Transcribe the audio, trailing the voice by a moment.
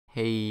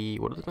Hey,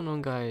 what is going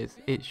on guys?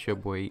 It's your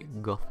boy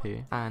Goth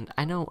here, and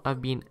I know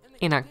I've been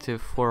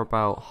inactive for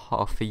about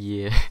half a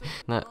year.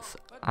 That's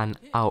an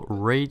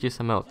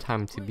outrageous amount of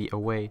time to be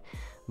away,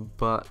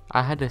 but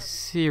I had a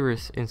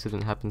serious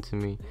incident happen to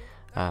me.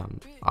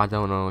 I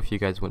don't know if you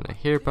guys want to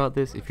hear about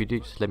this. If you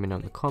do, just let me know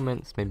in the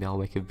comments. Maybe I'll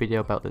make a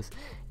video about this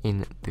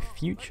in the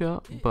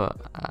future, but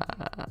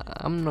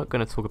I'm not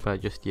going to talk about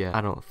it just yet. I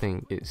don't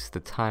think it's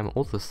the time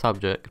or the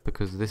subject,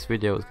 because this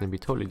video is going to be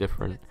totally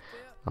different.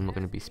 I'm not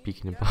going to be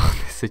speaking about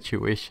the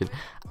situation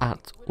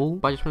at all,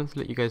 but I just wanted to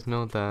let you guys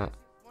know that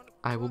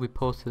I will be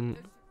posting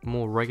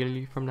more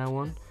regularly from now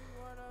on.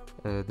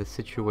 The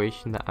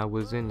situation that I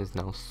was in is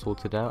now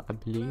sorted out, I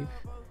believe,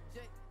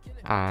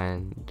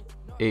 and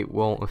it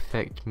won't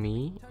affect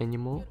me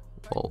anymore.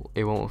 Well,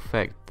 it won't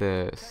affect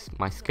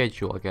my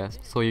schedule, I guess.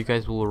 So you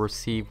guys will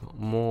receive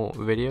more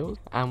videos,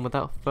 and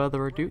without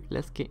further ado,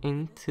 let's get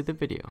into the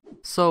video.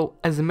 So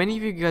as many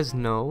of you guys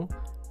know,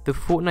 the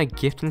Fortnite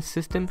gifting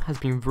system has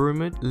been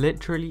rumored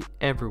literally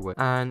everywhere,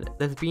 and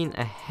there's been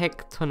a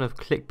heck ton of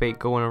clickbait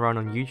going around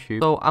on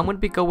YouTube. So I'm going to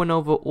be going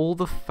over all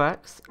the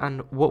facts and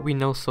what we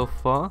know so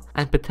far,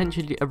 and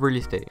potentially a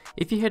release date.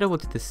 If you head over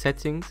to the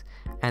settings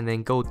and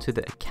then go to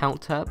the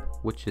account tab,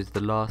 which is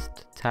the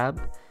last tab,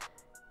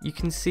 you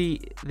can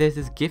see there's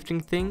this gifting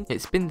thing.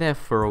 It's been there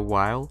for a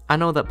while. I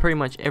know that pretty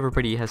much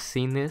everybody has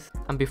seen this,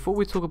 and before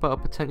we talk about a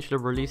potential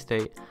release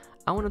date,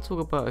 I want to talk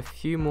about a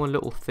few more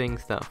little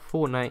things that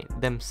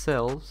Fortnite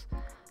themselves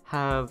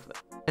have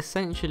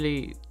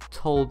essentially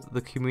told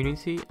the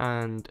community,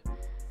 and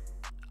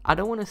I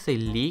don't want to say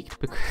leaked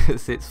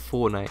because it's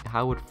Fortnite.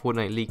 How would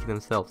Fortnite leak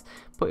themselves?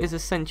 But it's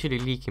essentially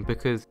leaking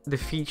because the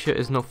feature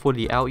is not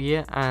fully out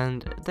yet,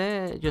 and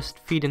they're just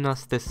feeding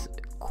us this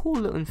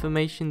cool little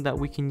information that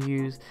we can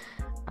use,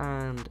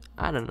 and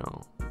I don't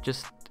know,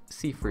 just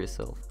see for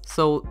yourself.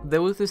 So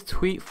there was this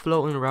tweet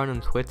floating around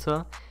on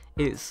Twitter.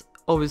 It's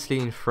obviously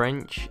in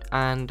French,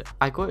 and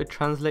I got it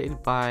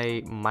translated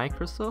by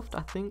Microsoft,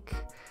 I think.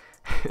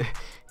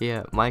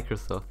 Yeah,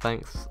 Microsoft,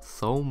 thanks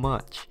so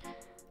much.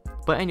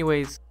 But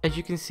anyways, as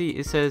you can see,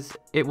 it says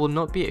it will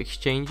not be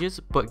exchanges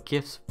but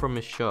gifts from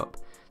a shop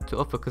to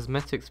offer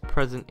cosmetics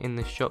present in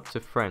the shop to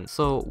friends.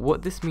 So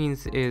what this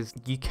means is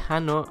you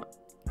cannot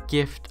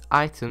gift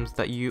items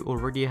that you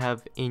already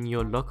have in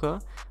your locker,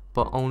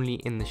 but only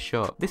in the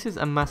shop. This is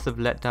a massive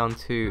letdown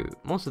to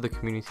most of the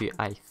community,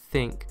 I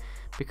think,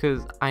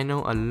 because I know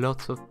a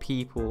lot of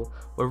people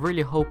were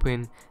really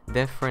hoping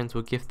their friends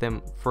would gift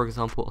them, for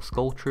example, a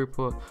Skull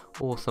Trooper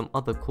or some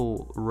other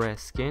cool rare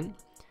skin.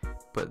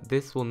 But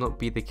this will not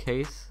be the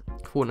case.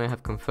 Fortnite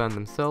have confirmed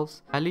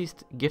themselves. At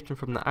least gifting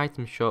from the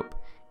item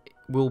shop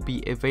will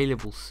be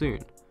available soon.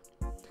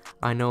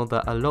 I know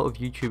that a lot of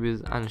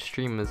YouTubers and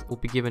streamers will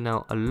be giving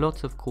out a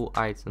lot of cool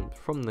items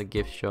from the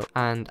gift shop,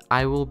 and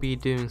I will be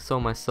doing so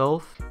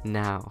myself.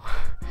 Now,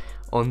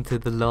 on to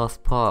the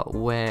last part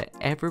where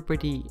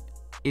everybody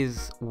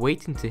is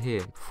waiting to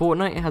hear.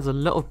 Fortnite has a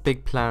lot of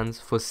big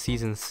plans for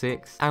Season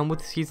 6, and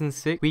with Season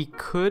 6, we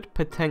could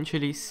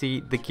potentially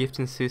see the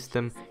gifting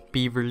system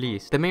be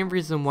released. The main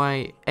reason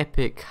why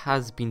Epic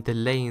has been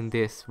delaying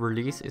this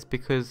release is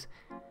because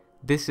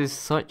this is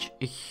such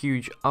a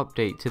huge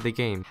update to the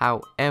game.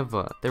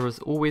 However, there is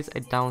always a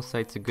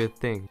downside to good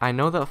things. I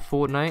know that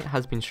Fortnite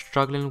has been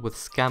struggling with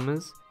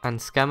scammers, and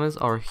scammers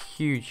are a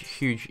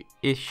huge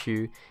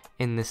issue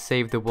in the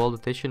Save the World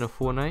edition of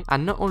Fortnite.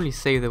 And not only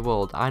Save the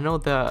World, I know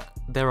that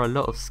there are a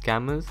lot of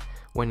scammers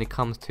when it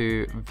comes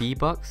to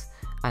V-Bucks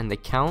and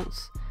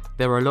accounts.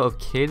 There are a lot of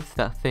kids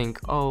that think,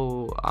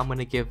 oh, I'm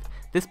gonna give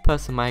this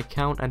person my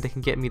account and they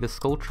can get me the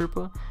Skull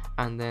Trooper,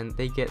 and then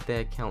they get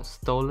their account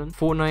stolen.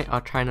 Fortnite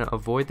are trying to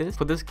avoid this.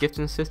 For this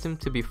gifting system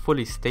to be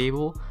fully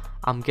stable,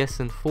 I'm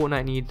guessing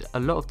Fortnite need a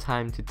lot of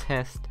time to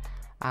test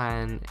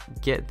and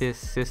get this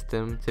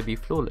system to be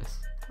flawless.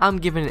 I'm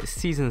giving it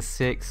Season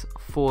 6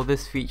 for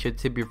this feature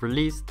to be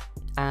released,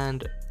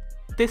 and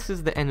this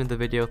is the end of the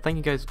video. Thank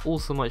you guys all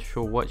so much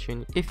for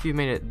watching. If you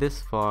made it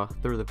this far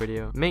through the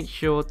video, make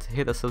sure to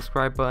hit the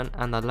subscribe button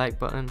and the like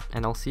button,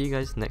 and I'll see you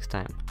guys next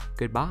time.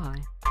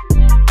 Goodbye.